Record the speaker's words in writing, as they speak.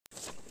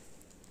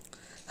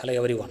Hello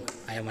everyone,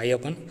 I am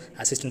Ayappan,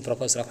 Assistant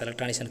Professor of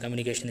Electronics and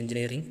Communication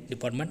Engineering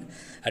Department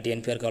at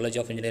NPR College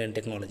of Engineering and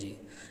Technology.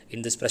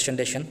 In this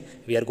presentation,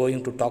 we are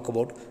going to talk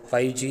about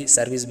 5G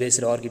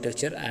service-based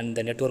architecture and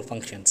the network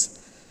functions.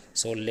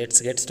 So let's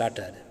get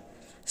started.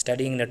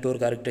 Studying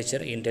network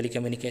architecture in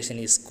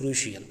telecommunication is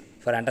crucial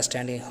for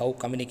understanding how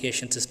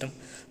communication system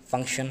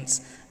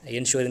functions,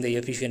 ensuring the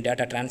efficient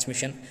data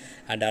transmission,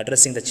 and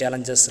addressing the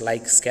challenges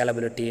like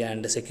scalability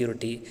and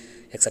security,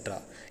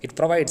 etc. It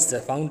provides the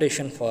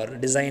foundation for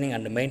designing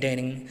and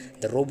maintaining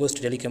the robust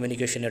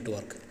telecommunication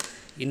network.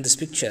 In this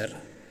picture,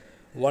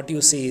 what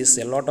you see is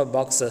a lot of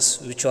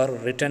boxes which are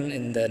written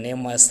in the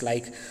name as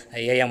like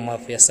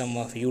AMF,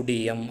 SMF,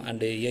 UDM,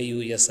 and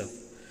AUSF.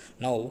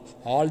 Now,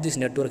 all these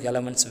network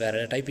elements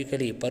were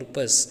typically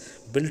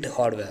purpose-built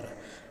hardware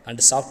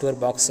and software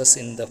boxes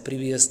in the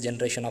previous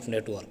generation of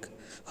network.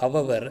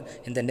 However,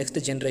 in the next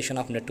generation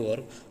of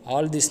network,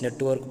 all these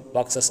network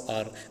boxes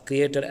are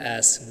created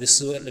as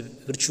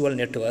virtual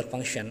network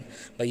function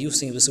by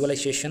using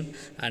visualization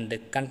and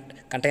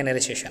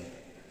containerization.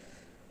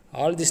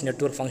 All these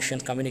network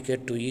functions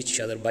communicate to each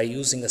other by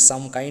using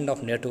some kind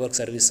of network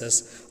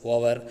services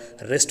over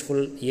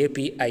RESTful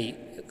API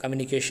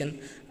communication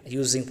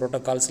using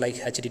protocols like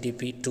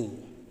HTTP2.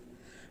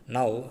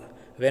 Now,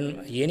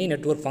 when any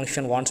network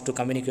function wants to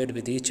communicate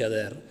with each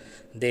other,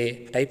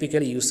 they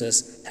typically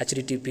uses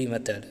HTTP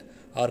method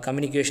or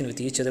communication with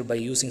each other by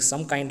using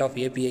some kind of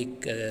API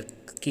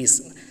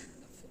keys.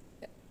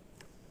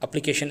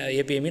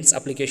 API means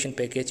application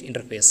package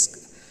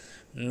interface.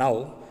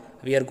 Now,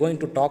 we are going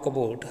to talk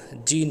about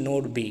G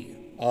node B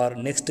or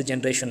next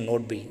generation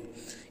node B.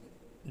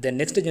 The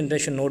next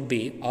generation node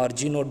B or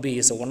G node B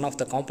is one of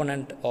the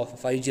component of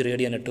 5G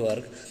radio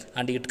network,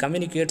 and it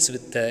communicates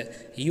with the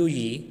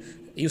UE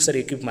user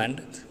equipment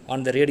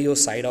on the radio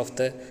side of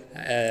the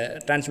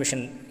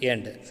transmission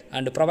end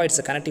and provides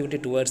the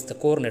connectivity towards the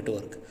core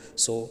network.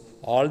 So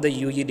all the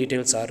UE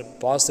details are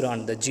passed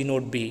on the G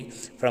node B.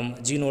 From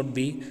G node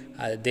B,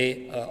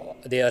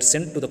 they are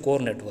sent to the core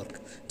network.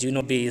 G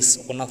node B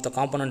is one of the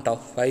component of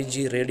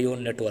 5G radio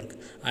network,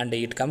 and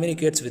it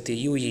communicates with the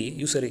UE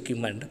user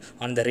equipment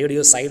on the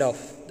radio side of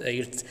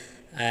it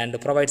and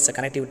provides the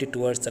connectivity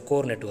towards the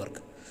core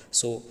network.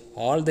 So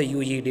all the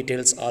UE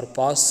details are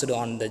passed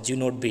on the G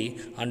node B,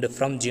 and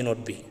from G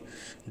node B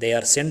they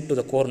are sent to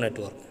the core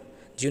network.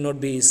 G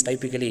node B is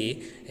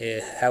typically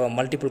have a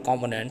multiple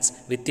components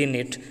within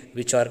it,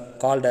 which are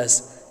called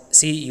as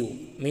CU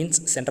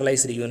means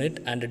centralized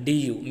unit, and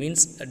DU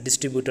means a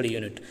distributed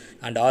unit,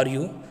 and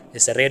RU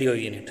is a radio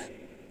unit.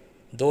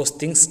 Those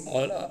things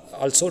are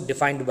also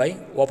defined by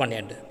open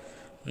end.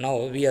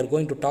 Now we are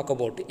going to talk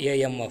about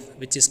AMF,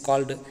 which is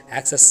called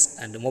Access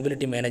and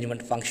Mobility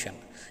Management Function.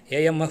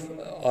 AMF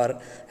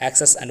or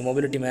Access and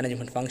Mobility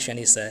Management Function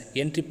is an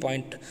entry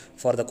point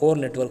for the core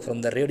network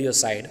from the radio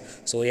side.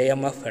 So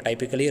AMF are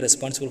typically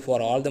responsible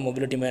for all the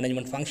mobility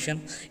management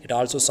function. It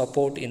also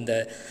support in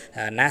the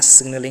NAS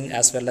signaling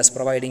as well as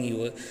providing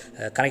you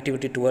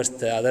connectivity towards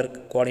the other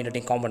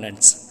coordinating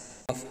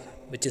components,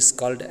 which is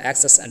called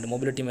Access and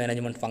Mobility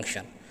Management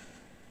Function.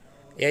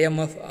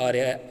 AMF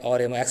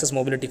or access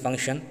mobility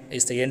function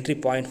is the entry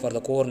point for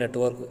the core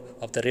network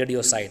of the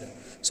radio side.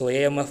 So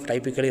AMF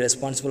typically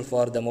responsible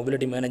for the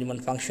mobility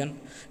management function.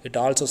 It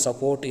also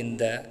support in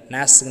the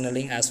NAS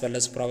signaling as well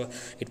as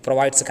it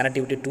provides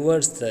connectivity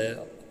towards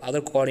the other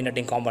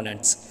coordinating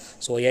components.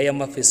 So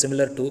AMF is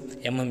similar to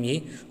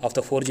MME of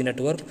the 4G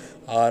network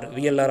or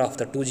VLR of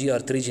the 2G or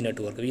 3G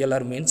network.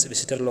 VLR means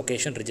visitor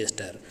location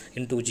register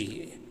in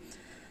 2G.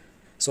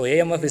 So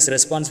AMF is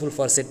responsible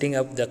for setting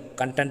up the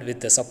content with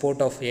the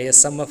support of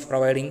ASMF,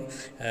 providing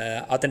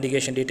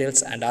authentication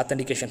details and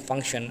authentication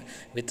function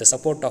with the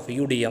support of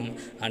UDM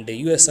and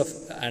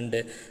USF,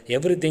 and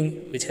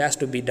everything which has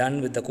to be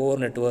done with the core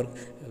network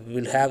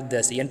will have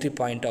this entry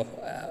point of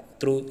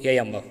through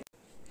AMF.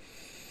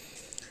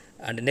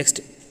 And next,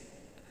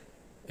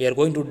 we are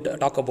going to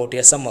talk about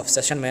SMF,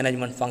 Session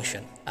Management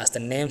Function. As the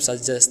name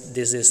suggests,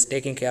 this is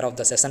taking care of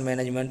the session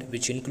management,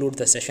 which include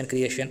the session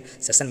creation,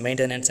 session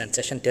maintenance, and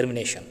session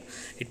termination.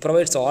 It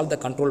provides all the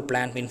control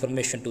plan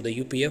information to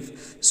the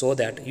UPF so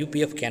that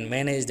UPF can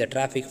manage the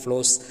traffic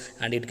flows,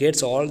 and it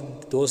gets all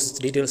those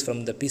details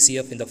from the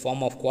PCF in the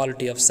form of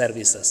quality of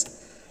services.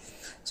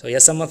 So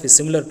SMF is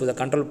similar to the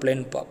control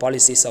plane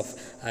policies of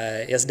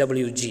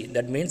SWG,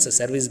 that means a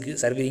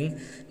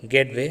serving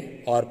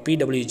gateway, or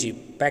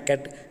PWG,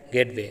 packet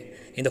gateway,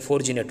 in the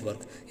 4G network.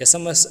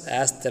 SMS,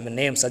 as the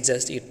name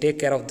suggests, it takes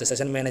care of the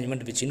session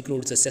management, which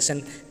includes the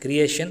session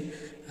creation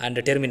and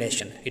the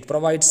termination. It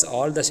provides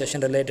all the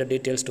session related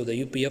details to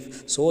the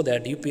UPF so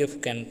that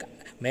UPF can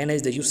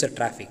manage the user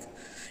traffic.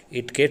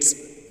 It gets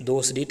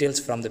those details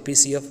from the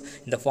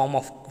PCF in the form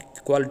of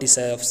quality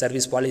of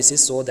service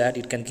policies so that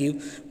it can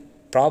give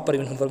proper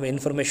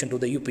information to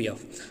the UPF.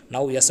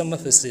 Now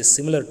SMF is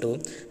similar to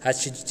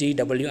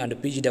HGW and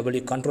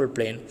PGW control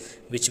plane,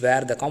 which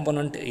were the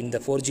component in the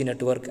 4G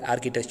network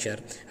architecture.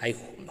 I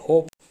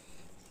hope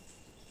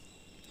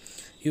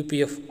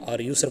UPF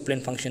or user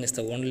plane function is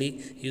the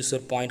only user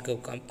point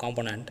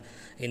component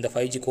in the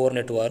 5G core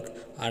network,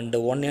 and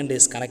one end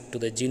is connected to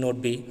the G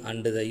node B,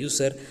 and the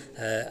user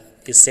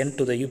is sent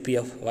to the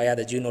UPF via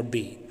the G node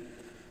B.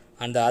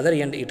 On the other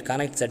end, it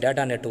connects the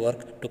data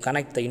network to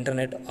connect the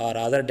internet or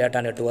other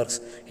data networks.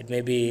 It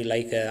may be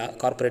like a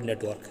corporate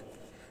network.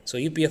 So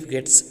UPF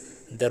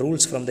gets the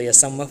rules from the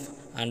SMF,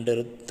 and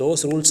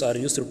those rules are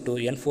used to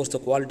enforce the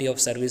quality of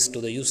service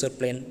to the user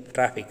plane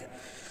traffic.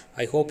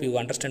 I hope you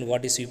understand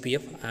what is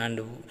UPF,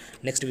 and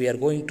next we are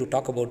going to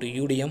talk about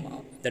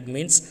UDM, that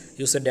means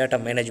user data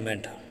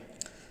management.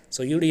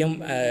 So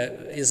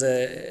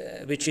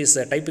UDM which is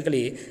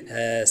typically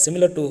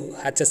similar to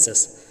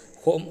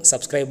HSS, home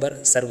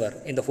subscriber server,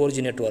 in the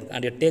 4G network,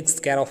 and it takes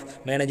care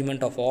of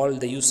management of all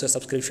the user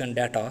subscription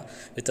data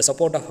with the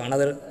support of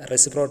another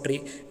repository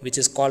which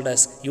is called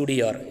as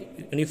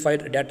UDR,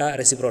 Unified Data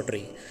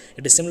Repository.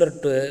 It is similar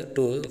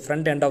to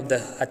front end of the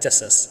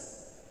HSS.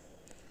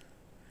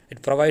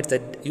 It provides the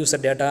user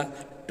data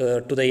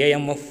to the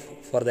AMF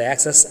for the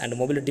access and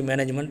mobility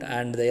management,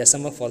 and the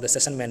SMF for the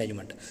session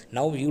management.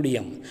 Now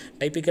UDM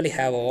typically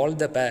have all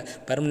the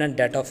permanent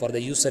data for the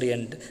user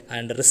end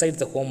and resides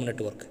the home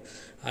network.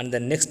 And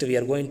then next we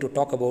are going to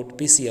talk about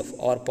PCF,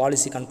 or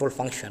policy control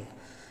function.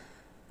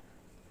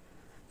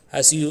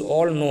 As you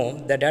all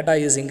know, the data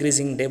is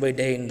increasing day by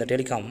day in the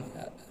telecom,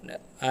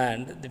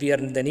 and we are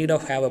in the need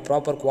of have a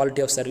proper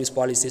quality of service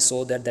policy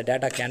so that the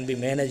data can be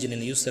managed in a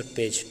user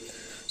page.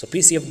 So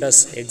PCF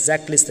does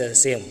exactly the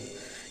same.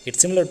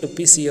 It's similar to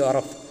PCR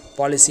of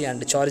policy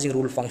and charging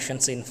rule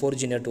functions in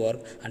 4G network,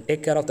 and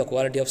take care of the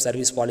quality of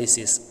service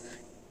policies.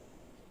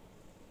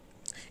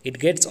 It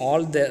gets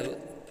all the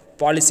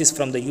policies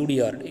from the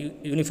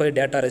UDR, Unified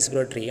Data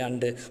Repository,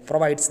 and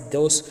provides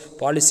those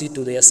policies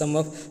to the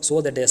SMF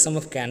so that the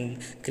SMF can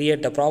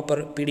create a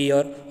proper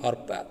PDR or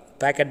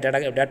packet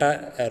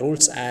data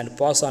rules and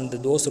pass on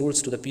those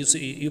rules to the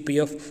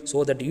UPF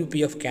so that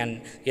UPF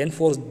can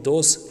enforce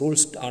those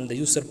rules on the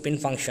user pin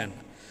function.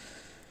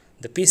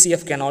 The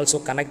PCF can also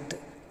connect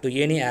to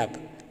any app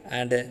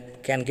and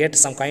can get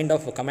some kind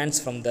of commands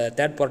from the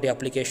third-party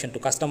application to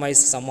customize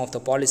some of the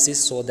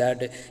policies so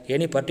that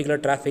any particular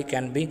traffic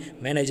can be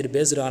managed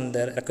based on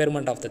the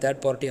requirement of the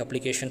third-party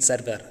application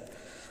server.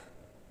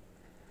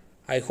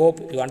 I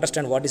hope you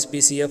understand what is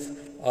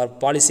PCF, or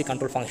policy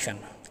control function.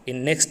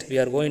 In next, we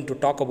are going to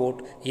talk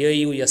about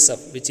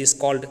AUSF, which is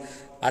called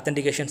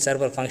authentication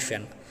server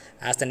function.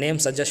 As the name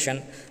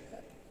suggestion,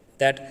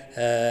 that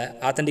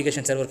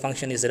authentication server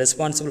function is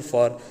responsible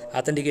for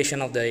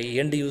authentication of the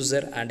end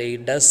user, and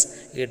it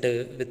does it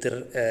with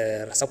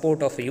the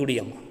support of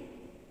UDM.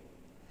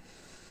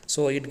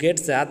 So it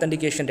gets the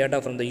authentication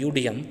data from the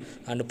UDM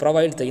and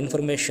provides the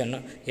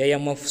information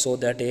AMF so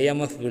that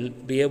AMF will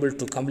be able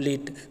to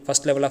complete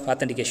first level of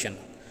authentication.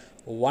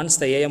 Once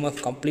the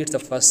AMF completes the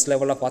first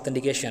level of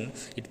authentication,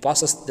 it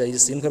passes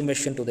this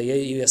information to the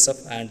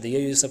AUSF, and the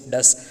AUSF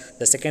does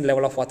the second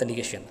level of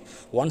authentication.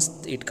 Once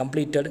it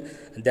completed,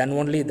 then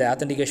only the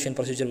authentication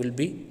procedure will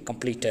be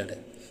completed.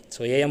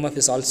 So AMF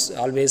is also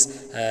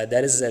always,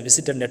 there is a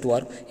visitor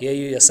network,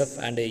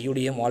 AUSF and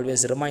UDM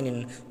always remain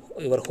in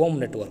your home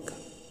network.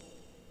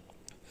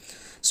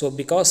 So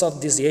because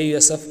of this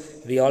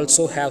AUSF, we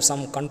also have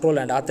some control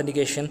and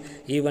authentication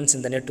events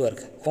in the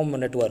network, home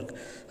network.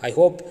 I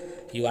hope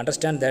you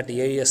understand that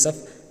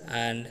AUSF,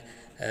 and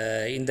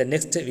in the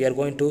next we are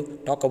going to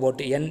talk about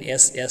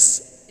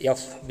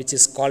NSSF, which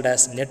is called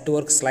as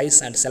network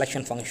slice and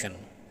selection function.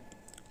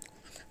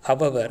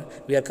 However,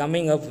 we are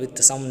coming up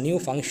with some new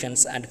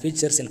functions and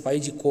features in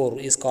 5G core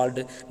is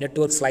called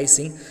network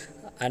slicing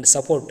and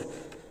support.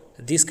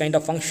 These kind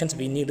of functions,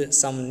 we need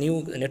some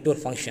new network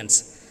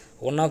functions.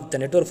 One of the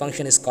network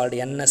function is called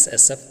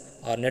NSSF,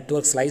 or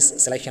network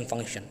slice selection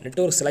function.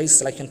 Network slice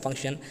selection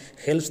function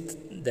helps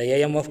the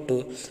AMF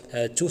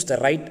to choose the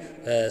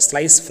right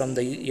slice from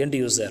the end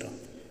user.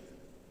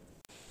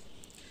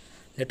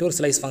 Network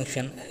slice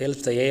function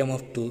helps the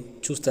AMF to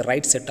choose the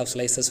right set of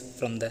slices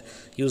from the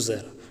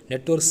user.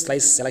 Network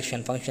slice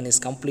selection function is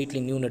completely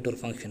new network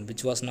function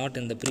which was not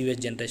in the previous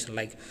generation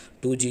like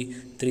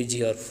 2G,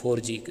 3G or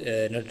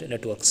 4G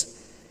networks.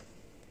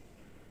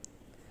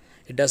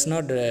 It does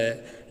not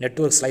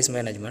network slice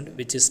management,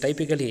 which is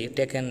typically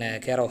taken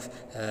care of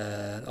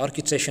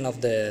orchestration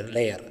of the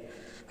layer.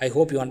 I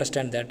hope you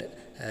understand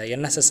that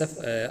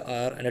NSSF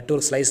or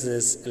network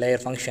slices layer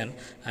function,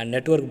 and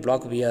network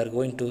block we are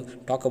going to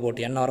talk about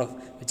NRF,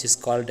 which is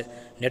called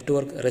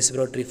network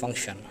respiratory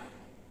function.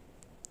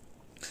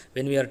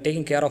 When we are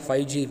taking care of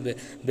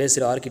 5G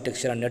based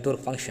architecture and network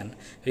function,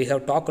 we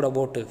have talked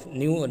about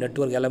new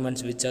network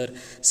elements which are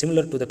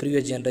similar to the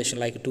previous generation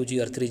like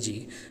 2G or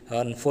 3G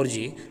or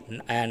 4G,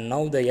 and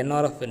now the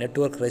NRF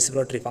network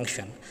respiratory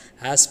function.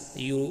 As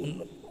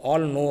you all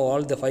know,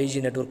 all the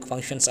 5G network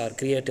functions are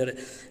created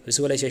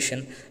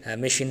visualization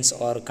machines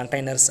or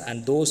containers,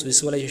 and those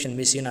visualization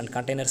machine and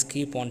containers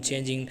keep on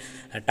changing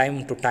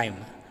time to time.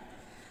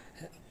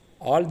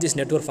 All these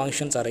network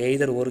functions are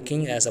either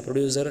working as a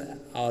producer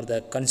or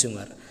the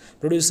consumer.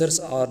 Producers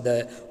are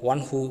the one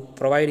who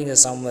providing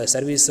some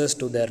services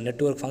to their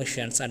network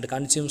functions, and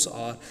consumers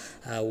are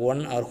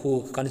one or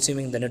who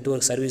consuming the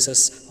network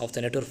services of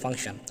the network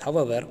function.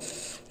 However,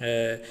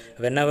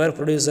 whenever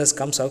producers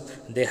comes up,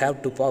 they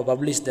have to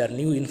publish their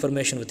new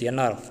information with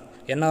NRF.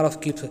 NRF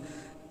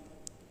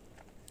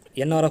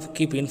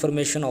keep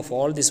information of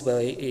all these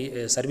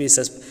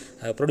services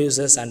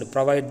producers and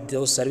provide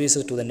those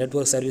services to the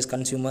network service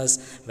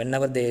consumers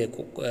whenever they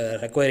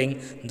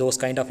requiring those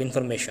kind of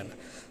information.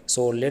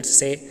 So let's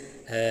say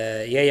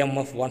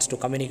AMF wants to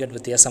communicate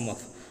with SMF,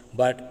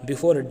 but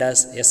before it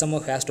does,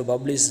 SMF has to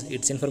publish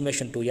its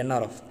information to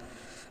NRF.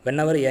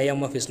 Whenever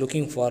AMF is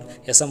looking for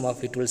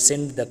SMF, it will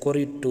send the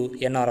query to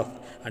NRF,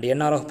 and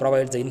NRF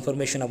provides the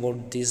information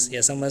about these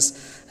SMS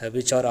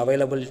which are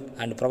available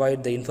and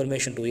provide the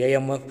information to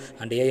AMF,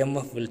 and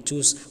AMF will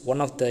choose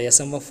one of the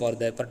SMF for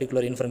the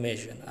particular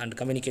information and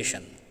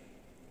communication.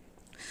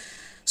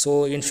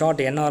 So in short,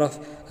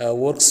 NRF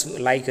works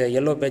like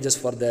yellow pages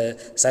for the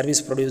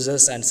service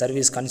producers and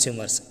service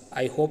consumers.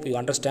 I hope you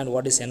understand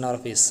what is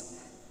NRF is.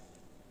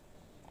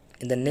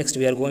 In the next,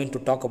 we are going to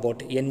talk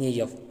about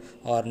NEF,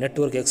 or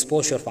network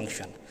exposure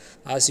function.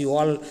 As you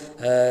all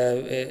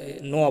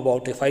know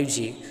about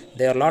 5G,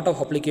 there are a lot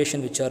of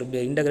applications which are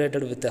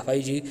integrated with the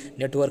 5G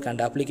network, and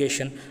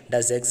application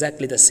does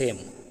exactly the same.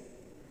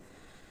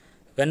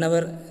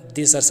 Whenever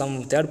these are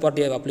some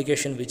third-party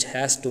application which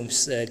has to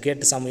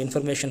get some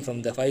information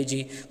from the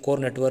 5G core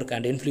network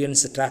and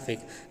influence the traffic,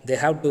 they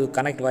have to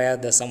connect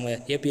via some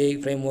API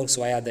frameworks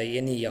via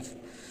the NEF.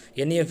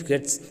 NEF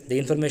gets the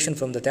information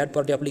from the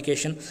third-party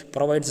application,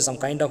 provides some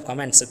kind of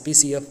commands,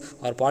 PCF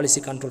or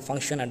policy control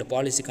function, and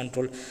policy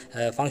control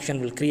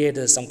function will create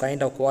some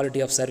kind of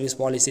quality of service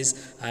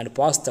policies and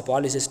pass the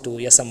policies to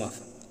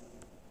SMF.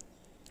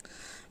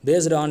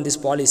 Based on these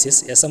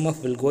policies,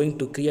 SMF will going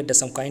to create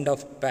some kind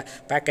of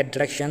packet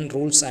direction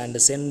rules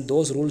and send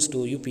those rules to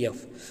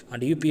UPF,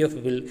 and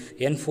UPF will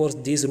enforce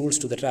these rules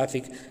to the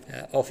traffic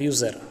of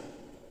user.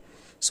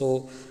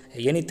 So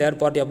any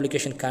third-party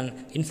application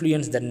can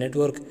influence the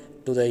network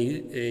to the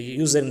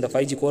user in the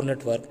 5G core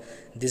network.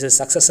 This is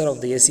successor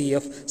of the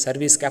SEF,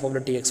 service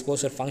capability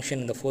exposure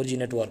function in the 4G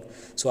network.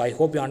 So I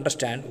hope you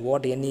understand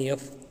what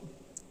NEF,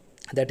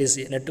 that is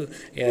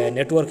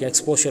network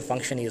exposure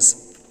function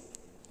is.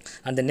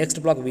 And the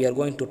next block we are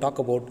going to talk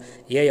about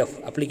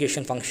AF,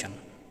 application function.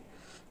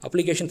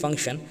 Application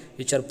function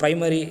which are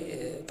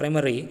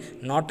primary,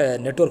 not a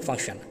network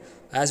function.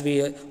 As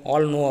we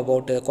all know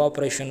about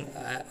cooperation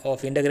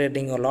of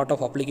integrating a lot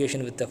of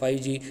application with the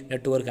 5G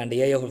network, and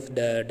AF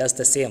does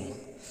the same.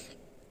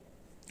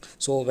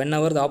 So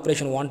whenever the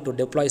operation want to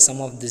deploy some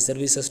of the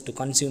services to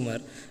consumer,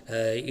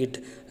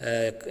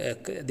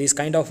 these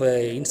kind of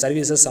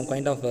services, some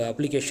kind of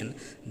application,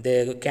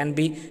 they can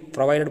be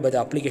provided by the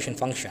application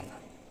function.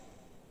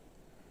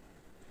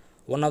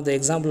 One of the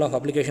example of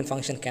application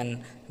function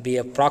can be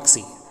a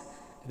proxy,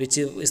 which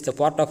is the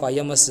part of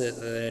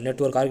IMS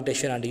network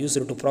architecture and used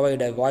to provide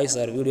a voice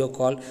or video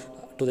call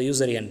to the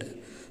user end.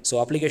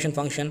 So application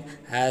function,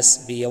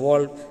 as we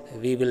evolve,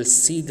 we will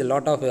see the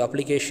lot of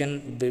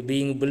application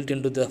being built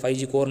into the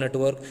 5G core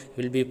network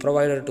will be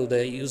provided to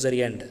the user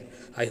end.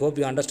 I hope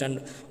you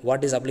understand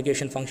what is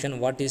application function,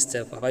 what is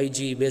the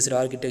 5G based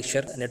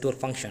architecture network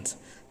functions.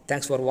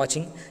 Thanks for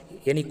watching.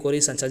 Any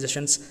queries and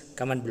suggestions,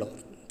 comment below.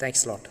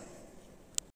 Thanks a lot.